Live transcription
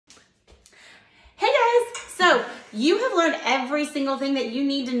you have learned every single thing that you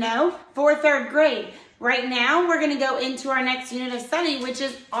need to know for third grade. Right now, we're gonna go into our next unit of study, which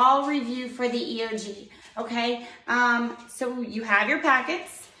is all review for the EOG, okay? So you have your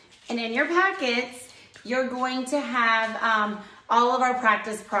packets, and in your packets, you're going to have all of our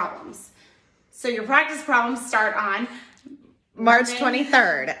practice problems. So your practice problems start on March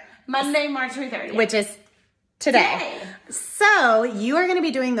 23rd. Monday, March 23rd. Yeah. Which is today. So you are going to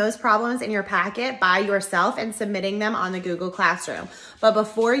be doing those problems in your packet by yourself and submitting them on the Google Classroom. But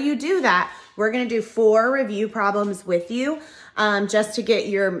before you do that, we're going to do 4 review problems with you just to get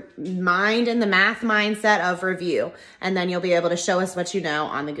your mind in the math mindset of review. And then you'll be able to show us what you know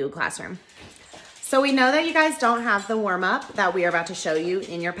on the Google Classroom. So we know that you guys don't have the warm-up that we are about to show you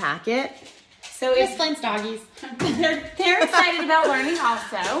in your packet. So Just Flint's doggies. they're excited about learning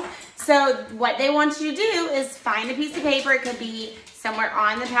also. So what they want you to do is find a piece of paper. It could be somewhere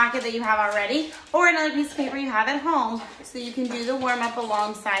on the packet that you have already, or another piece of paper you have at home, so you can do the warm-up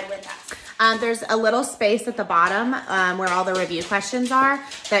alongside with us. There's a little space at the bottom where all the review questions are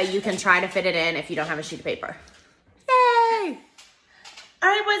that you can try to fit it in if you don't have a sheet of paper. Yay! All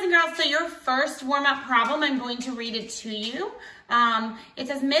right, boys and girls, so your first warm-up problem, I'm going to read it to you. It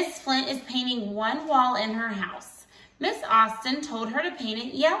says, Miss Flint is painting one wall in her house. Miss Austin told her to paint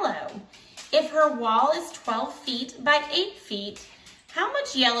it yellow. If her wall is 12 feet by 8 feet, how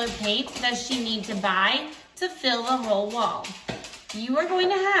much yellow paint does she need to buy to fill the whole wall? You are going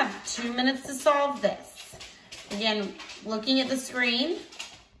to have 2 minutes to solve this. Again, looking at the screen,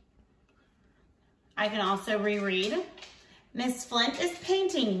 I can also reread. Miss Flint is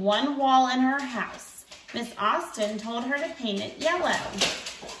painting one wall in her house. Miss Austin told her to paint it yellow.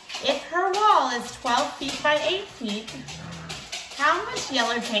 If her wall is 12 feet by 8 feet, how much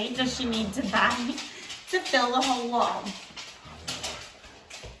yellow paint does she need to buy to fill the whole wall?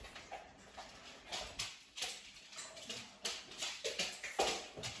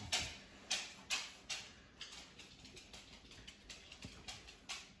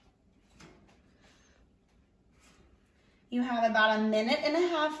 You have about 1.5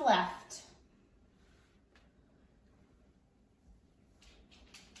 minutes left.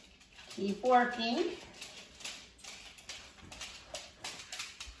 Keep working.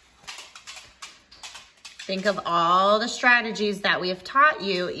 Think of all the strategies that we have taught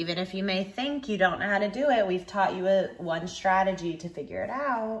you. Even if you may think you don't know how to do it, we've taught you one strategy to figure it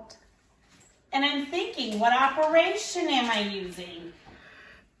out. And I'm thinking, what operation am I using?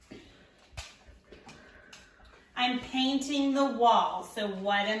 I'm painting the wall. So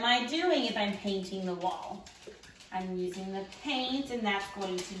what am I doing if I'm painting the wall? I'm using the paint, and that's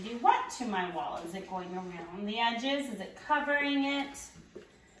going to do what to my wall? Is it going around the edges? Is it covering it?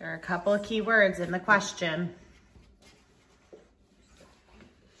 There are a couple of key words in the question.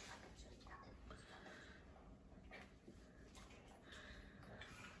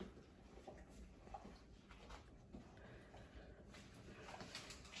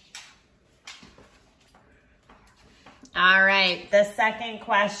 All right, the second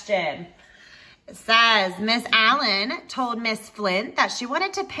question. It says, Miss Allen told Miss Flint that she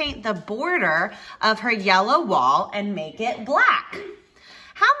wanted to paint the border of her yellow wall and make it black.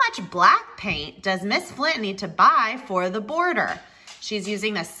 How much black paint does Miss Flint need to buy for the border? She's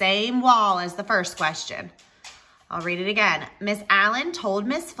using the same wall as the first question. I'll read it again. Miss Allen told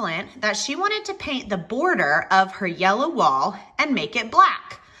Miss Flint that she wanted to paint the border of her yellow wall and make it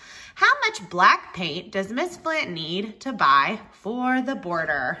black. How much black paint does Miss Flint need to buy for the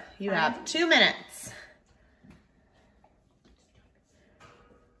border? You have 2 minutes.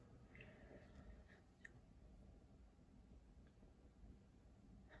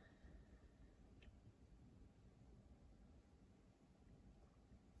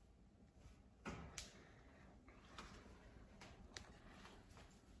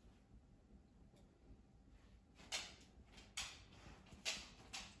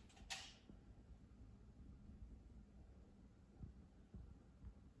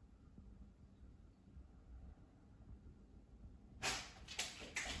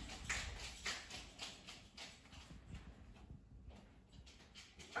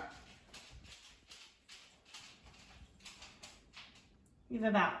 You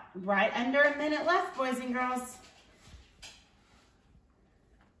have about right under 1 minute left, boys and girls.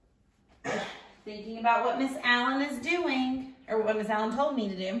 Thinking about what Miss Allen is doing, or what Miss Allen told me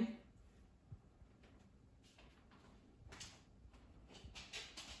to do.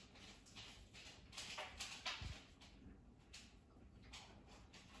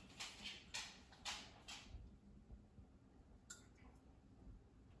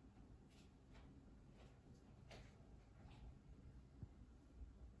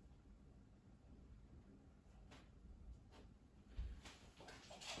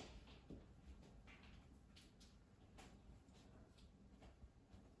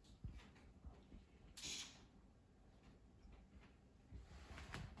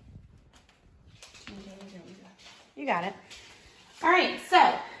 You got it. All right,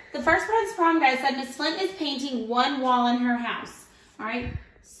 so the first part of this problem, guys, said Miss Flint is painting one wall in her house. All right,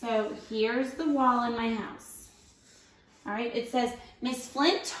 so here's the wall in my house. All right, it says Miss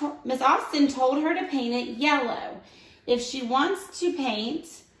Austin told her to paint it yellow. If she wants to paint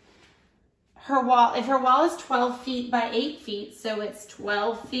her wall, if her wall is 12 feet by 8 feet, so it's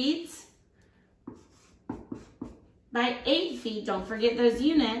 12 feet by 8 feet, don't forget those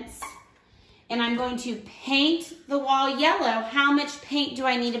units, and I'm going to paint the wall yellow, how much paint do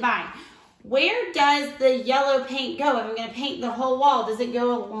I need to buy? Where does the yellow paint go? If I'm going to paint the whole wall, does it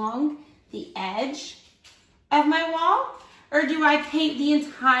go along the edge of my wall? Or do I paint the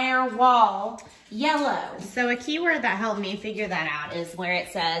entire wall yellow? So a keyword that helped me figure that out is where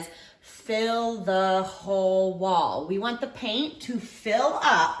it says, fill the whole wall. We want the paint to fill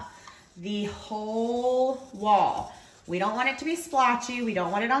up the whole wall. We don't want it to be splotchy. We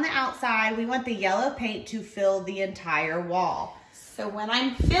don't want it on the outside. We want the yellow paint to fill the entire wall. So when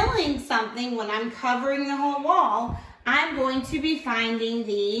I'm filling something, when I'm covering the whole wall, I'm going to be finding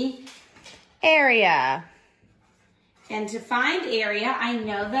the area. And to find area, I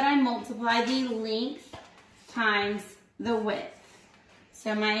know that I multiply the length times the width.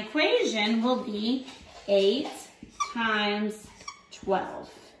 So my equation will be 8 times 12.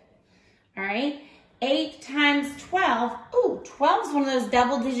 All right? 8 times 12. Ooh, 12 is one of those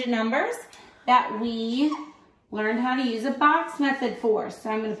double-digit numbers that we learned how to use a box method for. So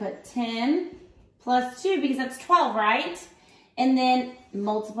I'm going to put 10 plus 2 because that's 12, right? And then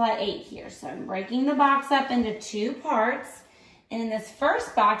multiply 8 here. So I'm breaking the box up into 2 parts. And in this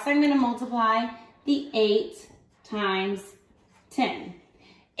first box, I'm going to multiply the 8 times 10.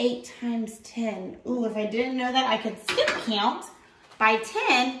 8 times 10. Ooh, if I didn't know that, I could skip count by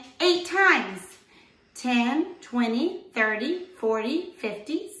 10 8 times. 10, 20, 30, 40,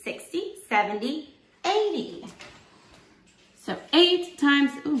 50, 60, 70, 80. So 8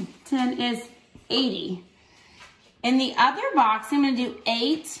 times, 10 is 80. In the other box, I'm going to do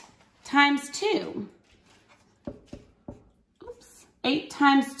 8 times 2. 8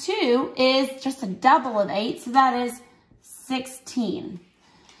 times 2 is just a double of 8, so that is 16.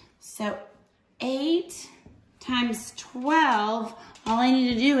 So 8 times 12, all I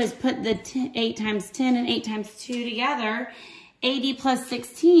need to do is put the 8 times 10 and 8 times 2 together. 80 plus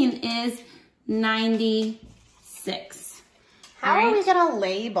 16 is 96. How are we going to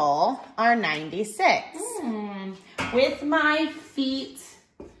label our 96? With my feet,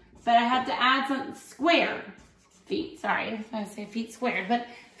 but I have to add some square feet. Sorry, I say feet squared, but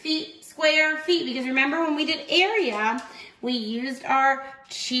feet, square, feet. Because remember when we did area, we used our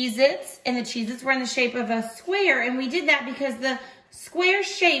Cheez-Its, and the Cheez-Its were in the shape of a square, and we did that because the square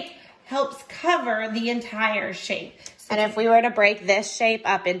shape helps cover the entire shape. And if we were to break this shape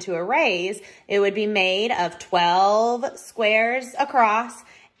up into arrays, it would be made of 12 squares across,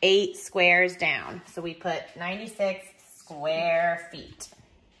 8 squares down. So we put 96 square feet.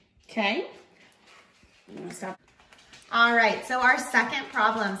 Okay. I'm gonna stop. All right, so our second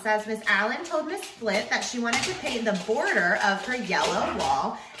problem says Miss Allen told Miss Flint that she wanted to paint the border of her yellow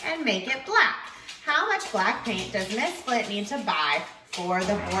wall and make it black. How much black paint does Miss Flint need to buy for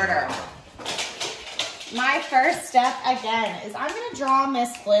the border? My first step, again, is I'm gonna draw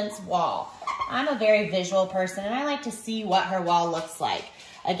Miss Flint's wall. I'm a very visual person, and I like to see what her wall looks like.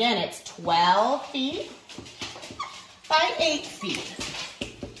 Again, it's 12 feet by 8 feet.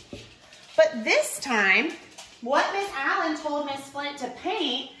 But this time, what Miss Allen told Miss Flint to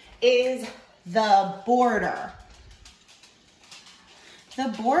paint is the border. The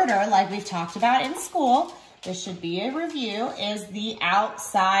border, like we've talked about in school, this should be a review, is the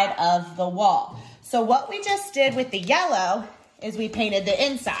outside of the wall. So what we just did with the yellow is we painted the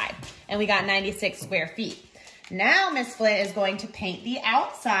inside, and we got 96 square feet. Now Miss Flint is going to paint the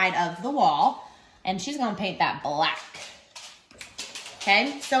outside of the wall, and she's going to paint that black.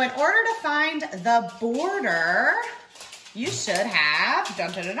 Okay, so in order to find the border, you should have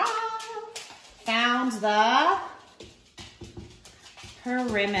found the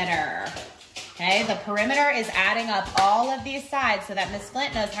perimeter. Okay, the perimeter is adding up all of these sides so that Miss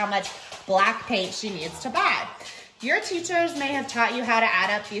Flint knows how much black paint she needs to buy. Your teachers may have taught you how to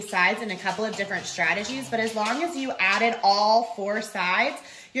add up these sides in a couple of different strategies, but as long as you added all 4 sides,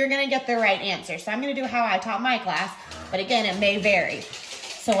 you're gonna get the right answer. So I'm gonna do how I taught my class, but again, it may vary.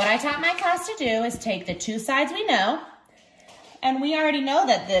 So what I taught my class to do is take the 2 sides we know, and we already know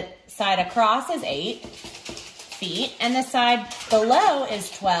that the side across is 8 feet, and the side below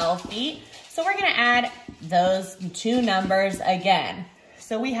is 12 feet. So we're gonna add those 2 numbers again.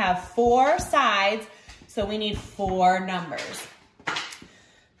 So we have 4 sides, so we need 4 numbers.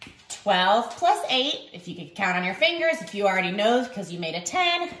 12 plus 8, if you could count on your fingers, if you already know because you made a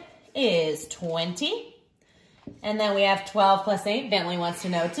 10, is 20. And then we have 12 plus 8, Bentley wants to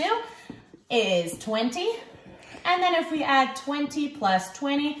know too, is 20. And then if we add 20 plus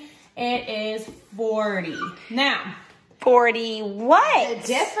 20, it is 40. Now, 40 what? the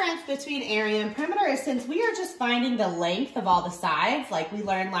difference between area and perimeter is since we are just finding the length of all the sides, like we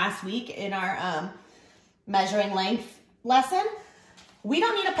learned last week in our measuring length lesson, we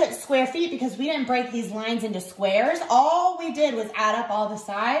don't need to put square feet because we didn't break these lines into squares. All we did was add up all the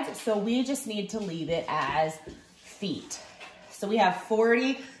sides, so we just need to leave it as feet. So we have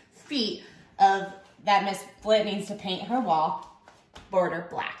 40 feet of that Miss Flint needs to paint her wall border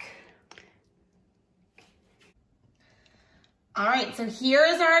black. All right, so here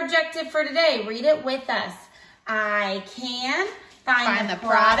is our objective for today. Read it with us. I can find the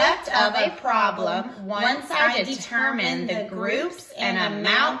product of a problem once I determine the groups and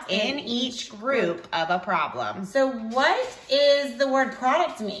amount in each group of a problem. So what is the word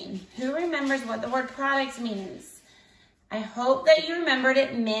product mean? Who remembers what the word product means? I hope that you remembered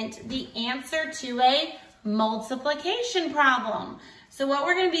it meant the answer to a multiplication problem. So what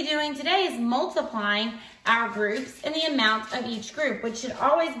we're going to be doing today is multiplying our groups and the amount of each group, which should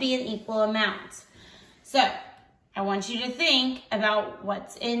always be an equal amount. So I want you to think about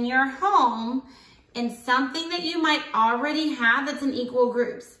what's in your home and something that you might already have that's in equal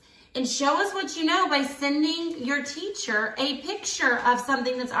groups. And show us what you know by sending your teacher a picture of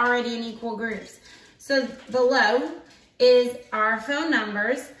something that's already in equal groups. So below is our phone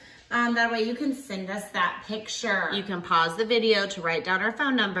numbers. That way you can send us that picture. You can pause the video to write down our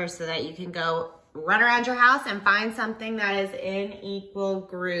phone number so that you can go run around your house and find something that is in equal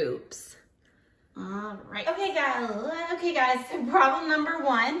groups. All right. Okay, guys. So problem number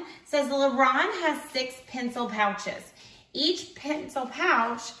 1 says LeBron has 6 pencil pouches. Each pencil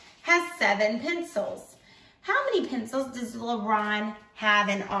pouch has 7 pencils. How many pencils does LeBron have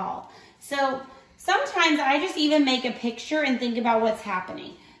in all? So sometimes I just even make a picture and think about what's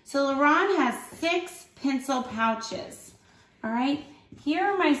happening. So LeBron has 6 pencil pouches. All right. Here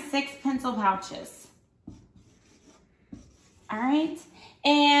are my 6 pencil pouches. All right.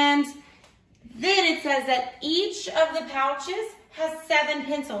 And then it says that each of the pouches has 7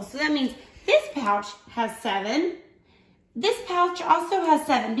 pencils. So that means this pouch has 7. This pouch also has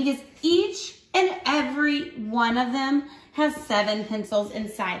 7 because each and every one of them has 7 pencils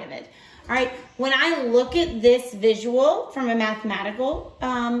inside of it. All right, when I look at this visual from a mathematical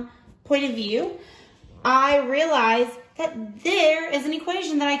point of view, I realize that there is an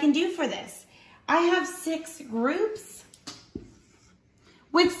equation that I can do for this. I have 6 groups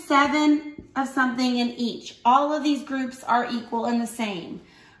with 7 of something in each. All of these groups are equal and the same.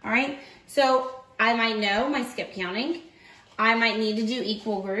 All right, so I might know my skip counting. I might need to do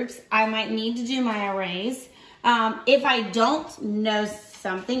equal groups. I might need to do my arrays. If I don't know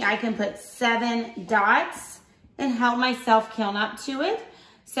something, I can put 7 dots and help myself count up to it.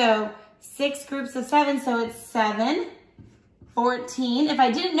 So 6 groups of 7, so it's 7, 14. If I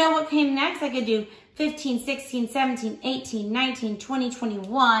didn't know what came next, I could do 15, 16, 17, 18, 19, 20,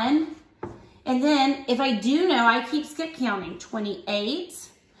 21. And then if I do know, I keep skip counting. 28,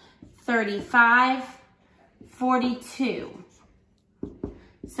 35, 42.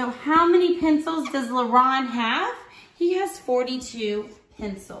 So how many pencils does LeBron have? He has 42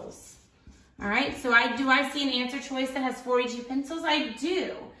 pencils. All right, so do I see an answer choice that has 42 pencils? I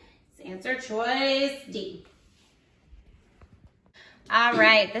do. It's answer choice D. All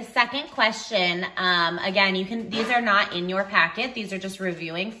right, the second question, again, these are not in your packet. These are just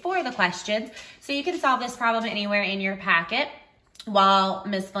reviewing for the questions. So you can solve this problem anywhere in your packet while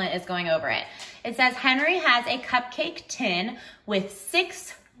Ms. Flint is going over it. It says Henry has a cupcake tin with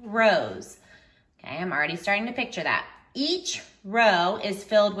 6 rows. Okay, I'm already starting to picture that. Each row is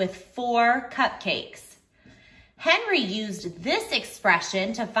filled with 4 cupcakes. Henry used this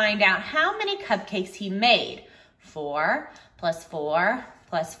expression to find out how many cupcakes he made. 4 plus 4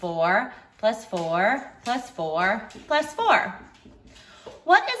 plus 4 plus 4 plus 4 plus 4.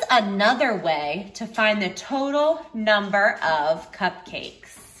 What is another way to find the total number of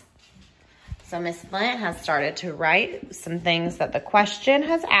cupcakes? So Miss Flint has started to write some things that the question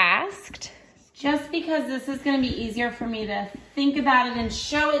has asked. Just because this is going to be easier for me to think about it and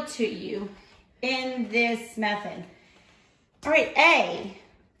show it to you in this method. All right, A,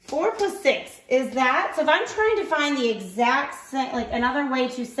 4 plus 6, is that? So if I'm trying to find the exact, like another way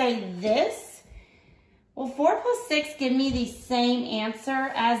to say this, well, 4 plus 6 give me the same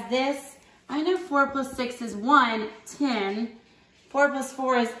answer as this. I know 4 plus 6 is 1, 10. 4 plus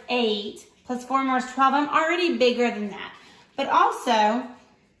 4 is 8. Plus 4 more is 12. I'm already bigger than that. But also,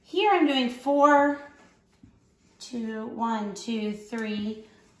 Here I'm doing 4, 1, 2, 3,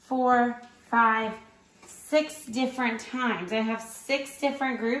 4, 5, 6 different times. I have 6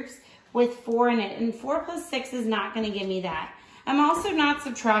 different groups with 4 in it, and 4 plus 6 is not going to give me that. I'm also not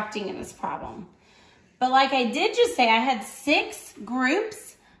subtracting in this problem. But like I did just say, I had 6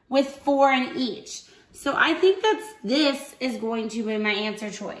 groups with 4 in each. So I think this is going to be my answer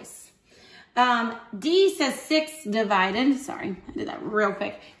choice. D says 6 divided, sorry, I did that real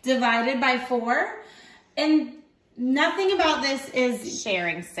quick, divided by 4. And nothing about this is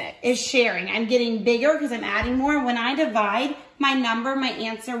sharing 6. Is sharing. I'm getting bigger because I'm adding more. When I divide, my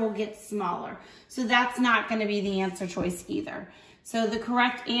answer will get smaller. So that's not going to be the answer choice either. So the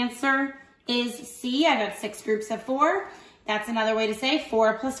correct answer is C. I got 6 groups of 4. That's another way to say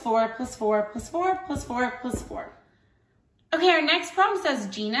 4 plus 4 plus 4 plus 4 plus 4 plus 4. Okay, our next problem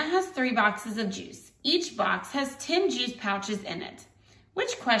says Gina has 3 boxes of juice. Each box has 10 juice pouches in it.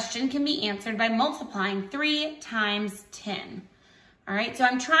 Which question can be answered by multiplying 3 times 10? All right, so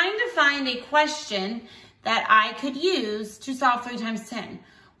I'm trying to find a question that I could use to solve 3 times 10.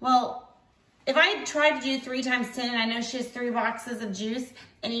 Well, if I tried to do 3 times 10, and I know she has 3 boxes of juice,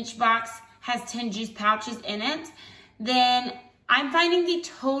 and each box has 10 juice pouches in it, then I'm finding the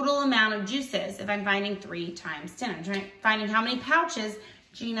total amount of juices if I'm finding 3 times 10. I'm finding how many pouches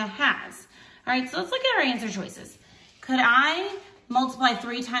Gina has. All right, so let's look at our answer choices. Could I multiply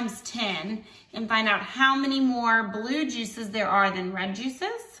 3 times 10 and find out how many more blue juices there are than red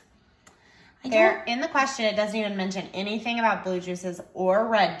juices? In the question, it doesn't even mention anything about blue juices or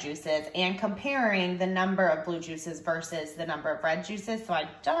red juices and comparing the number of blue juices versus the number of red juices. So I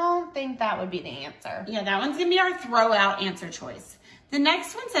don't think that would be the answer. Yeah, that one's going to be our throw out answer choice. The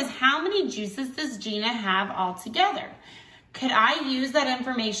next one says, how many juices does Gina have altogether? Could I use that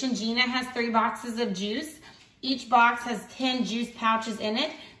information? Gina has 3 boxes of juice. Each box has 10 juice pouches in it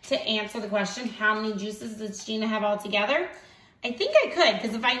to answer the question, how many juices does Gina have altogether? I think I could,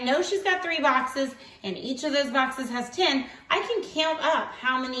 because if I know she's got 3 boxes and each of those boxes has 10, I can count up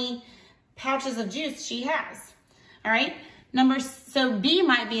how many pouches of juice she has. All right, so B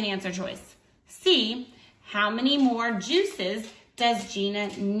might be an answer choice. C, how many more juices does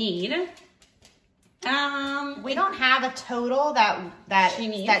Gina need? We don't have a total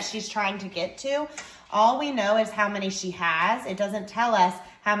that she's trying to get to. All we know is how many she has. It doesn't tell us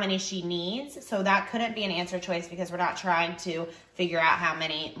how many she needs. So that couldn't be an answer choice because we're not trying to figure out how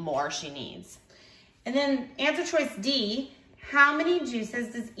many more she needs. And then answer choice D, how many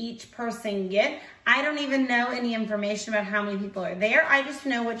juices does each person get? I don't even know any information about how many people are there. I just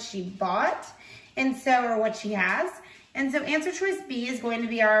know what she bought or what she has. And so answer choice B is going to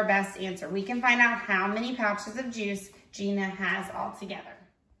be our best answer. We can find out how many pouches of juice Gina has altogether.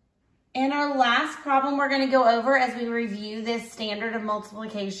 And our last problem we're going to go over as we review this standard of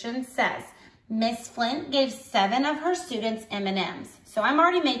multiplication says, Miss Flint gave 7 of her students M&Ms. So I'm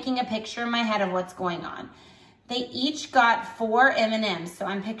already making a picture in my head of what's going on. They each got 4 M&Ms. So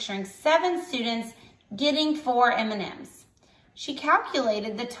I'm picturing 7 students getting 4 M&Ms. She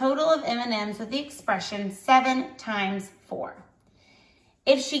calculated the total of M&Ms with the expression 7 times 4.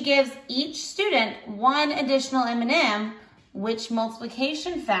 If she gives each student 1 additional M&M, which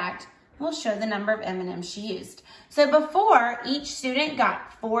multiplication fact will show the number of M&Ms she used? So before, each student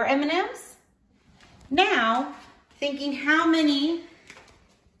got 4 M&Ms. Now, thinking how many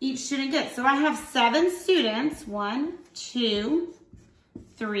each student gets. So I have 7 students. 1, 2,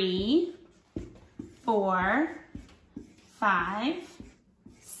 3, 4, 5,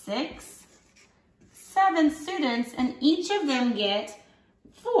 6, 7 students, and each of them get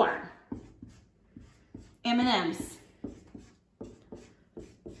 4 M&Ms.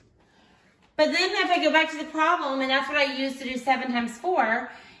 But then if I go back to the problem, and that's what I used to do 7 times 4,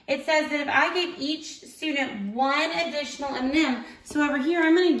 it says that if I gave each student 1 additional M&M, so over here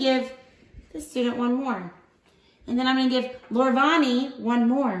I'm going to give this student 1 more. And then I'm going to give Lorvani 1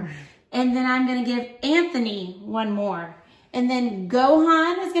 more. And then I'm going to give Anthony 1 more. And then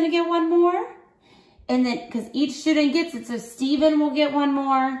Gohan is going to get 1 more. And then, because each student gets it, so Steven will get 1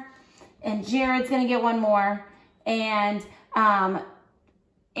 more. And Jared's going to get 1 more. And Aaliyah's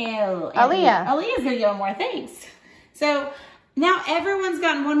going to get 1 more. Thanks. So now everyone's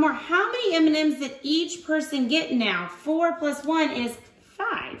gotten 1 more. How many M&Ms did each person get now? 4 plus 1 is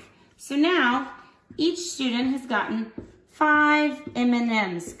 5. So now each student has gotten 5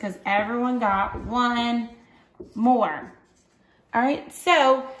 M&Ms because everyone got 1 more. All right,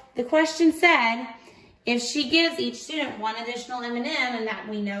 so the question said, if she gives each student 1 additional M&M, and that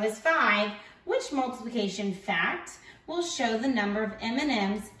we know is 5, which multiplication fact will show the number of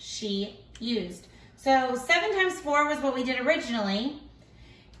M&Ms she used? So 7 times 4 was what we did originally.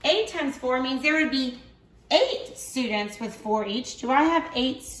 8 times 4 means there would be 8 students with 4 each. Do I have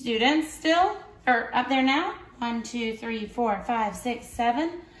 8 students still? Or up there now? 1, 2, 3, 4, 5, 6,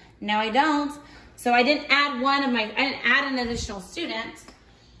 7. No, I don't. So I didn't add I didn't add an additional student.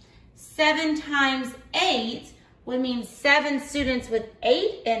 7 times 8 would mean 7 students with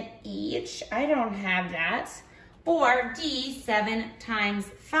 8 in each. I don't have that. Or D, 7 times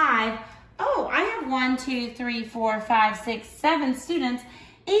 5. Oh, I have 1, 2, 3, 4, 5, 6, 7 students,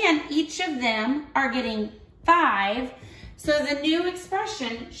 and each of them are getting 5. So the new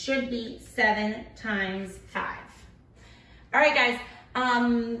expression should be 7 times 5. All right, guys,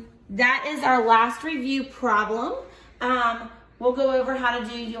 that is our last review problem. We'll go over how to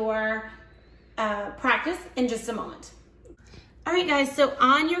do your practice in just a moment. All right, guys, so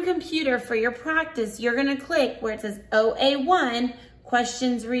on your computer for your practice, you're gonna click where it says OA1,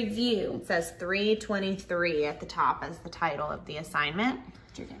 Questions Review. It says 323 at the top as the title of the assignment.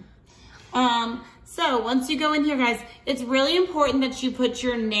 So once you go in here, guys, it's really important that you put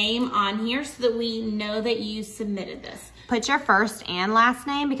your name on here so that we know that you submitted this. Put your first and last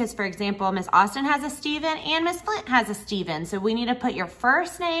name because, for example, Miss Austin has a Steven and Miss Flint has a Steven. So we need to put your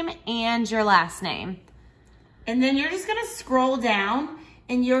first name and your last name. And then you're just gonna scroll down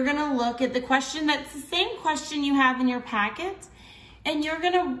and you're gonna look at the question that's the same question you have in your packet, and you're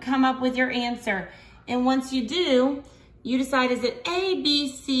gonna come up with your answer. And once you do, you decide, is it A, B,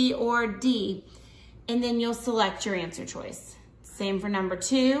 C, or D? And then you'll select your answer choice. Same for number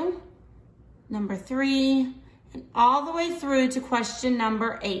 2, number 3, and all the way through to question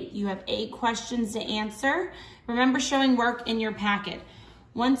number 8. You have 8 questions to answer. Remember showing work in your packet.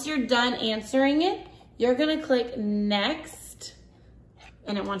 Once you're done answering it, you're gonna click next,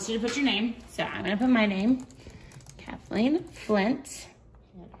 and it wants you to put your name. So I'm gonna put my name, Kathleen Flint.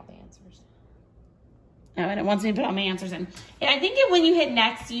 And all the answers. Oh, and it wants me to put all my answers in. Yeah, I think when you hit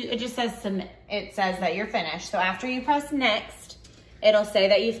next, it just says submit. It says that you're finished. So after you press next, it'll say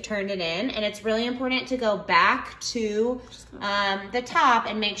that you've turned it in, and it's really important to go back to the top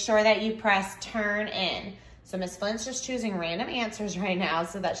and make sure that you press turn in. So Miss Flint's just choosing random answers right now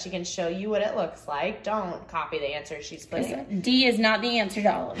so that she can show you what it looks like. Don't copy the answers she's putting. D is not the answer to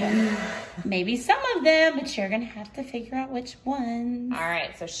all of them. Maybe some of them, but you're gonna have to figure out which ones. All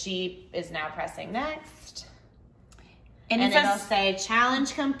right, so she is now pressing next. And it'll say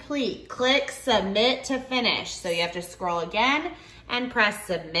challenge complete. Click submit to finish. So you have to scroll again and press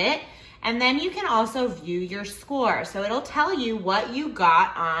submit. And then you can also view your score. So it'll tell you what you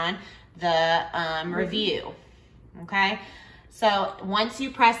got on the review, okay? So once you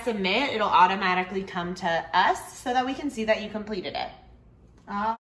press submit, it'll automatically come to us so that we can see that you completed it.